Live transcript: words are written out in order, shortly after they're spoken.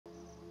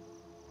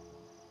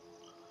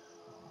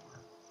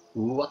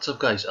What's up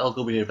guys,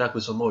 Algober here back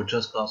with some more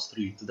Just Cause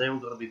 3. Today we're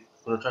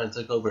gonna try and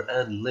take over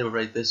and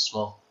liberate this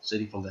small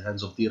city from the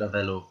hands of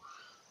Tiravello.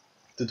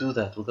 To do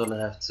that we're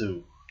gonna have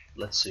to,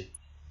 let's see,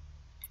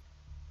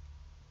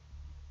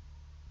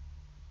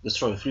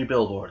 destroy 3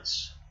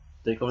 billboards,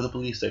 take over the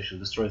police station,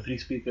 destroy 3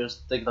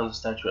 speakers, take down the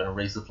statue and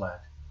raise the flag.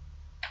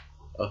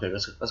 Okay,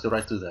 let's go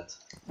right to that.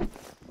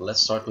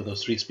 Let's start with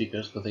those 3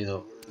 speakers because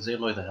they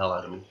annoy the hell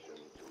out of me.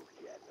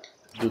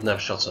 Dude never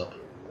shuts up.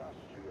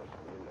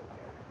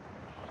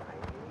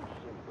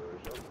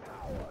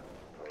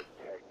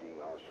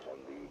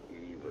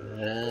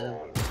 And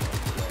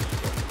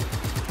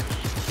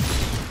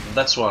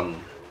that's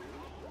one.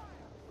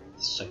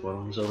 The second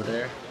one was over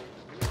there.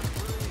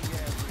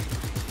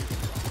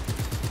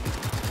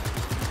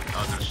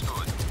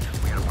 Understood.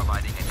 We are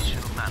providing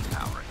additional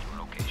manpower at your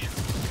location.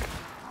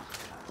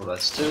 Well,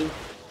 that's 2.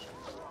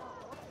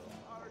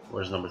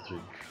 Where's number 3?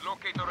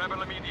 Locate the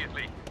rebel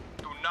immediately.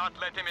 Do not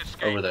let him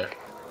escape. Over there.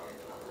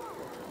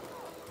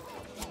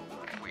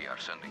 We are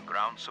sending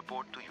ground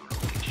support to your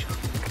location.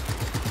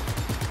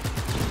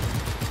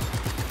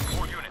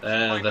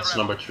 And that's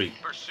number 3.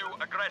 Pursue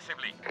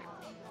aggressively.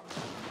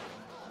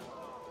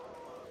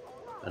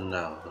 And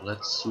now,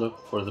 let's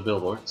look for the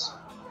billboards.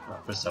 Oh,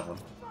 press that one.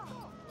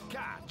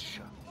 Catch.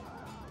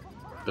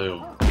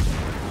 Boom.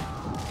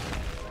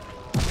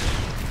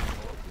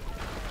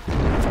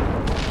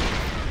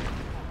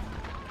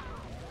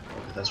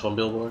 Okay, that's one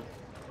billboard.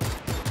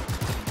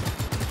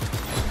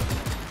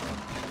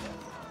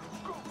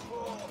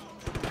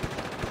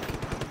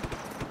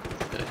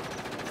 Okay.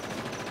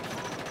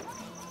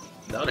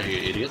 Now they're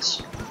here,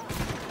 idiots.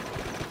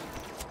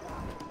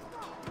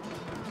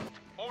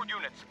 All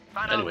units,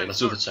 fan out Anyway, and let's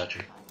do the search.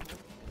 statue.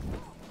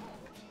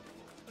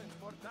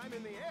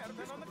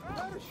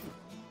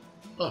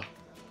 Oh.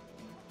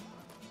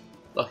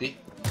 Lucky.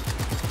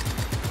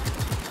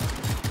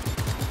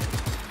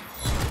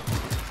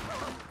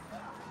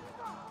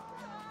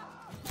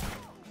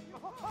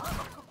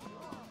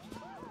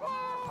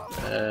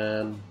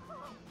 And...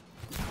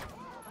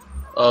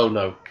 oh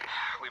no.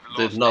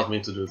 Did not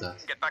mean to do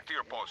that. Get back to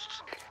your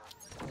posts.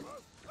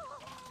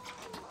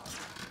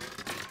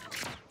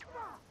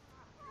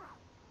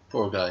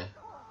 Poor guy.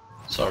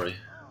 Sorry.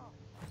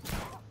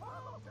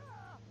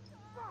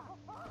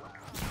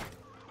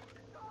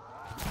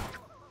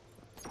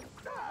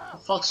 For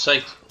fuck's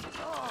sake.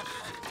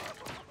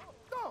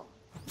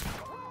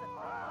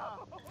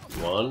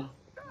 1.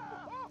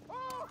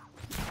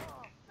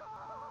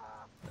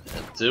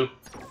 And 2.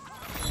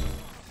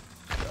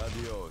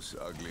 Adios,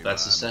 ugly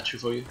That's the man. statue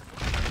for you.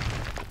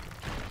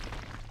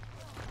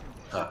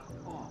 Ah.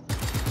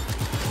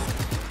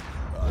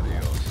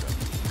 Adios,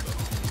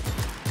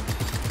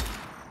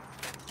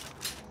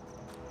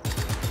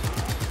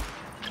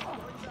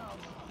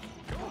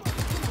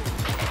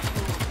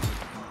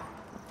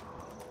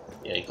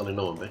 Yeah, you can't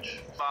know him, bitch.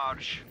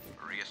 Barge.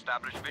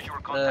 Re-establish visual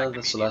And contact.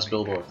 that's the last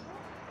billboard.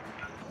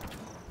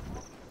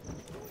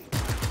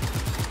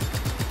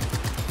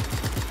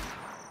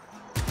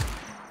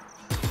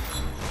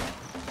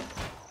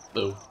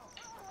 Boom.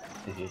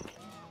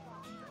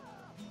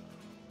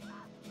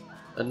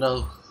 And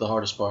now the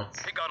hardest part.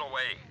 He got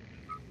away.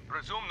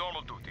 Resume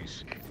normal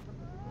duties.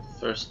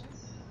 First,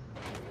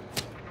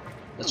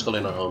 let's call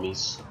in our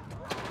homies.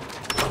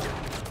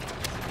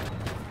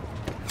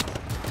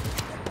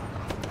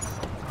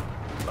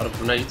 Out of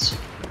grenades.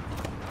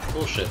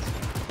 Bullshit.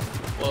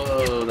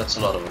 Whoa, that's a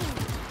lot of them.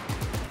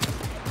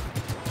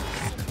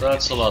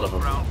 That's a lot of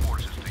them. Ground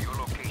forces to your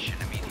location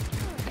immediately.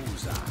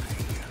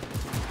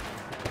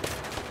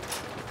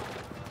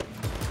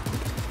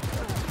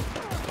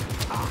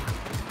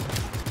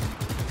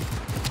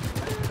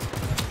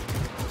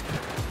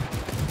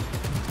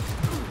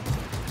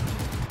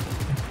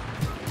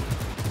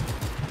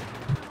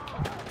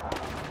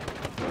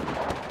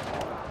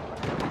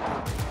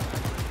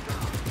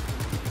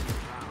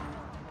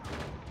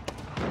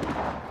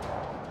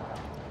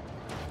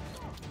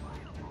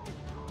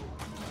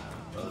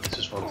 This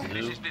is one to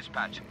This do. is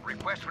dispatch.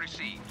 Request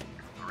received.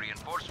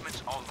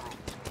 Reinforcements en route.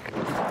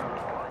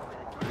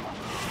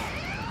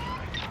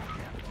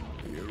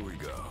 Here we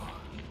go.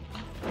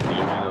 Here we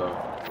go.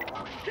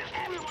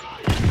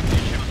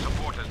 Additional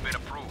support has been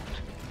approved.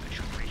 They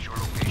should reach your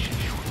location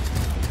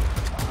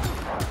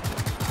shortly.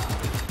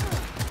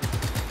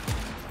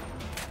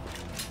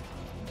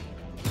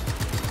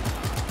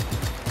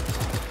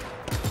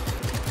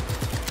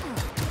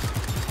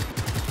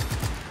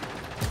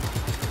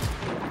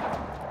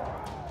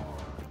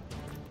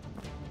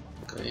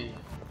 Okay,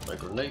 my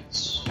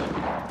grenades.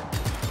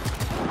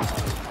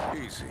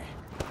 Easy.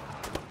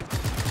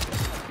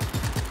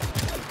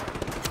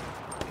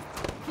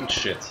 Eat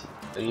shit.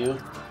 And you?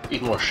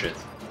 Eat more shit.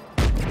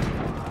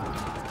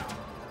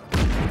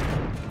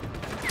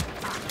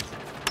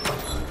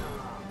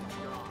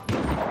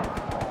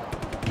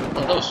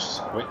 Oh, that was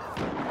quick.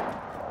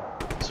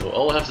 So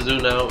all we have to do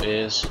now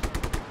is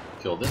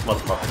kill this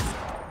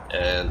motherfucker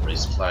and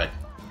raise the flag.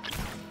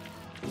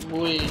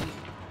 Whee!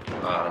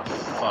 Ah,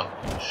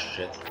 fuck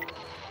shit.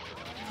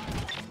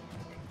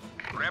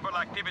 Rebel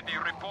activity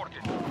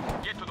reported.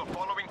 Get to the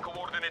following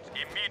coordinates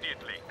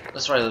immediately.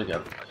 Let's try that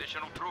again.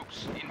 Additional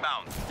troops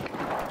inbound.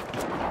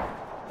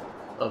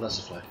 Oh, that's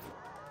a flag.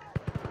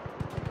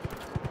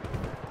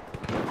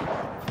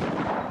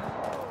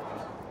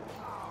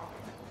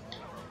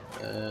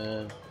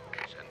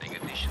 Sending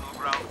additional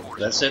ground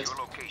forces That's to it. your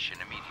location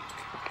immediately.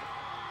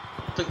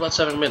 It took about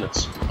 7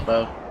 minutes.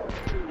 About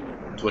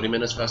 20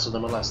 minutes faster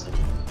than my last time.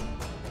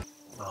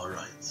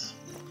 Alright.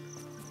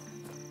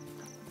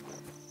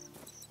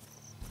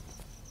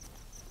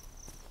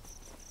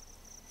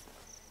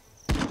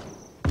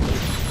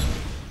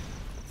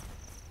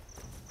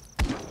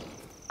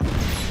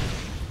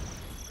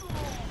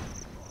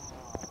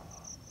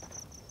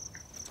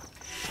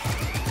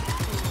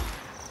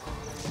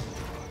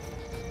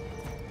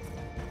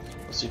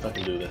 Let's see if I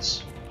can do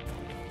this.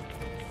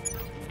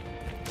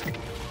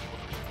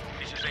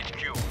 This is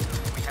HQ.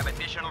 We have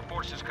additional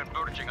forces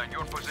converging on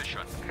your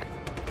position.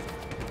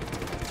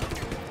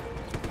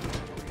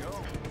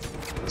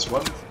 That's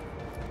one.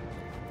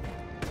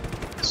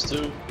 That's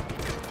two.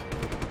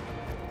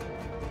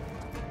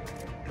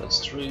 That's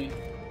three.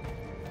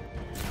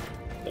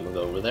 Then we'll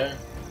go over there.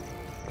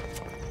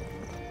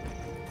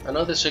 I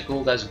know they say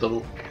cool guys with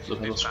double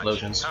looking at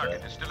explosions, but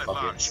Target is still fuck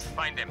advanced. it.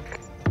 Find him.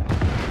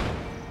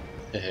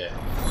 Yeah.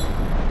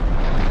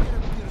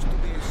 Appears to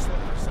be a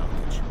solar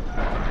salvage.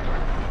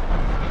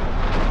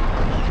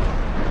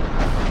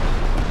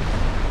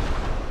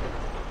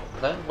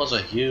 That was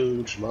a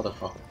huge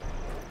motherfucker.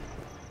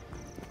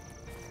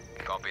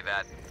 Copy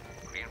that.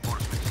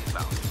 Reinforcements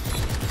inbound.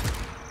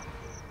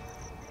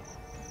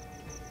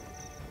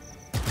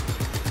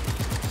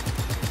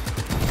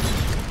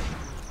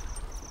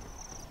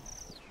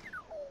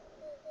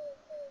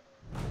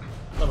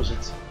 That was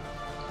it.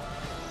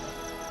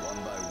 One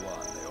by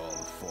one, they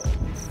all fall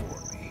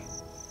before me.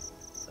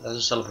 That's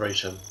a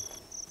celebration.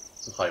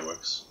 Some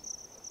fireworks.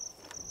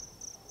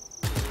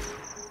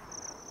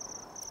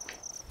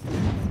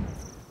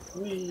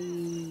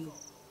 Whee!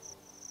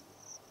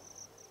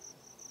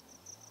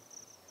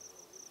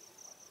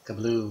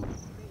 Kabloo!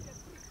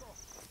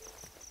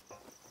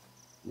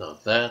 Now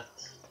that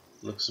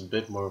looks a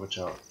bit more of a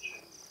challenge.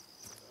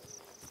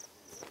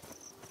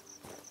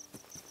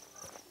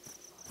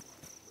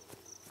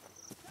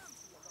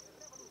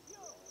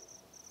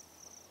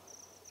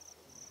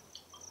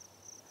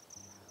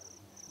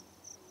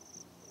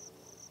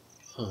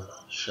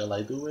 Shall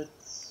I do it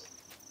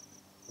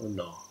or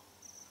no?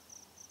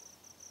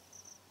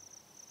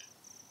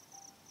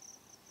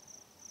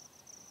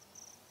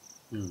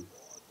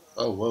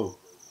 Oh, whoa.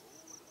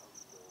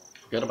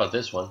 Forget about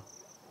this one.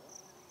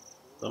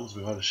 That must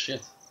be hard as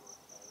shit.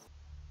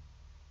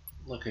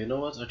 Okay, you know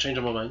what? I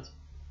changed my mind.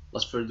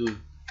 Let's first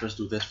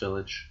do this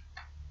village.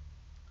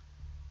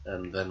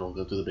 And then we'll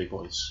go to the big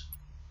boys.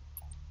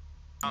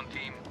 On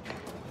team.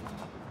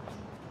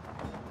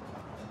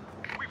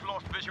 We've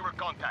lost visual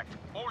contact.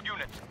 All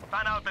units,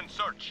 fan out and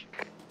search.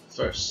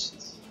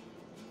 First.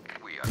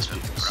 We are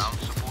sending ground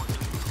support to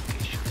your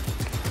location.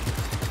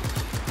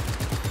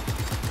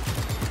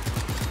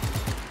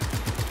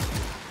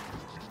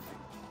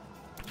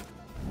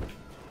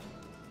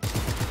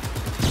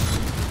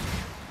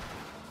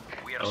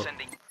 We are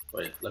sending.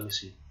 Wait, let me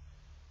see.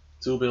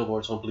 2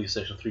 billboards, 1 police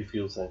station, 3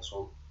 fuel tanks,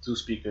 2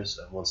 speakers,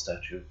 and 1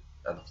 statue,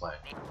 and a flag.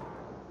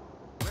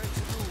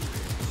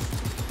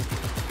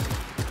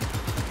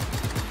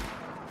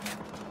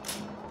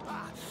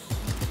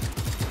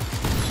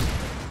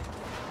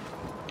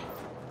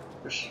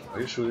 Are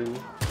you shooting me?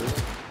 Really?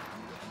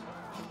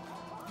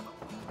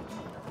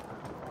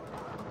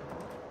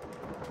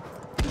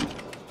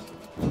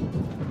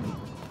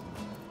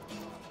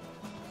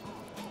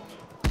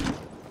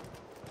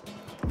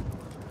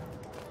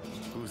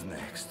 Who's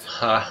next?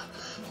 Ha!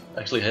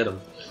 Actually hit him.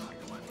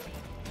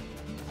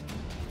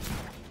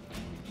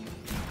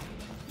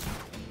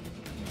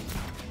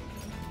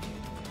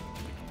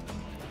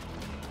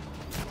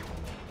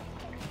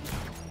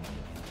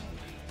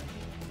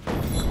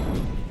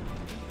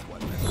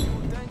 One less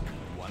fuel tank,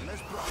 one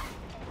less problem.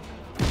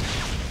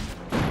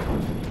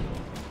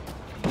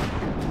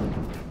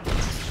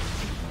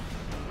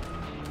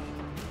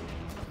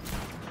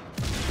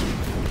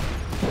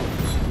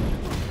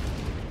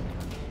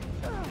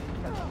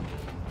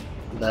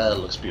 That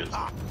looks beautiful.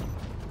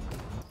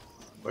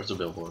 Where's the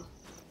billboard?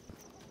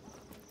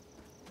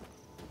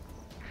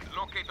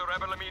 Locate the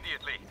rebel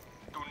immediately.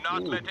 Do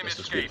not Ooh, let him this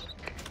looks escape.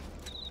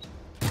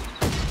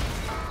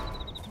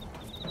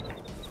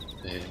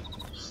 Hey.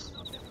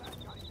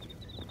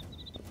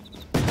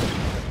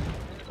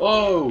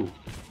 Oh!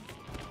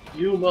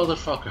 You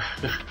motherfucker!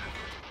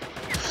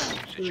 You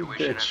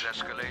Situation bitch. has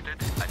escalated.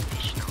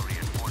 Additional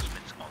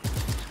reinforcements on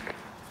route.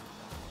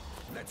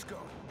 Let's go.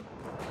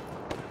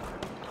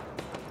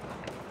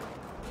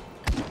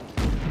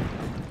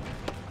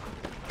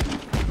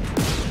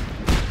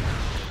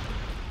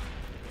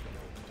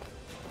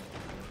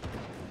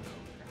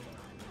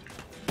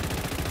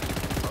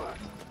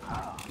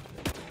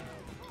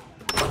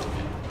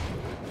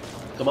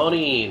 Come on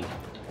in!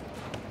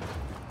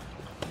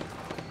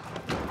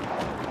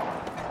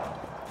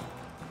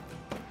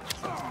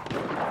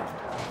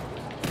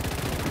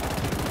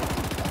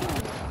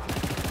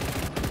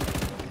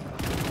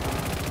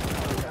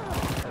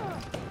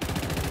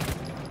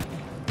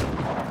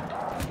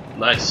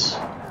 Nice.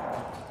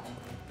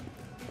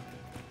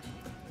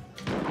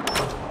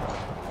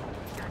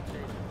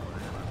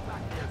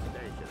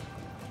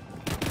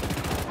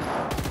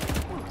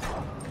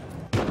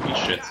 Eat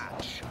shit.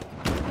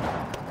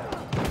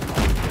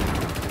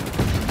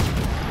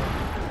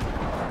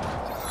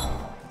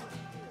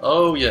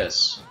 Oh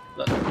yes.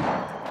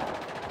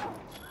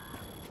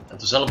 And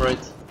to celebrate.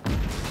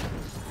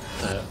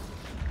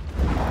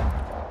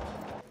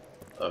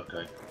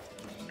 Okay.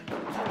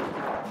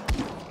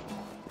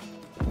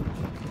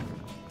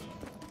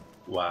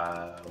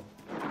 Wow.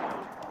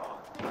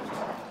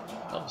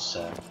 That was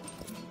sad.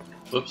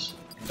 Whoops.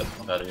 Get the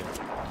fuck out of here.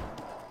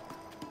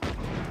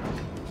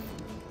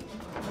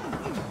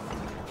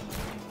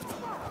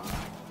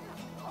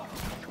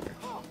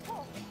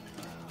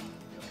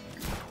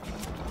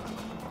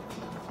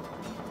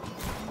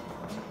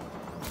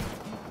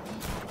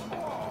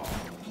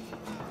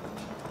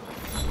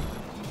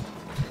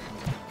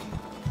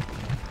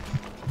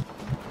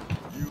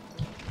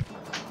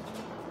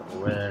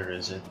 Where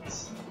is it?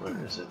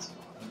 Where is it?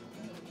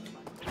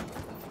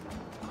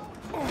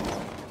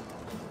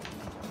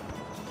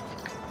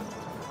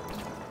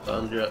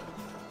 Found ya.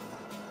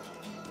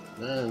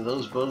 Man,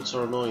 those boats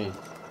are annoying.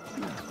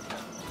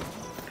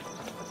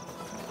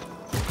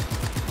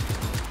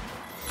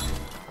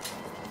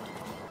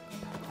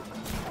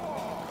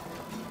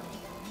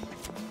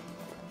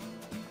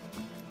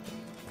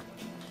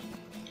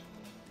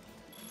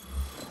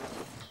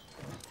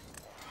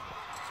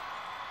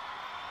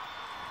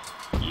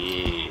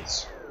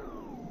 Yes.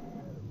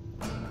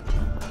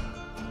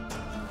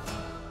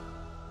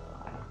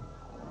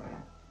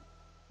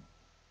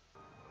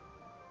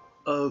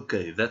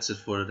 Okay, that's it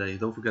for today.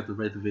 Don't forget to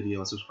rate the video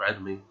and subscribe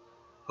to me.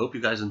 Hope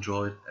you guys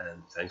enjoyed,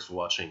 and thanks for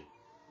watching.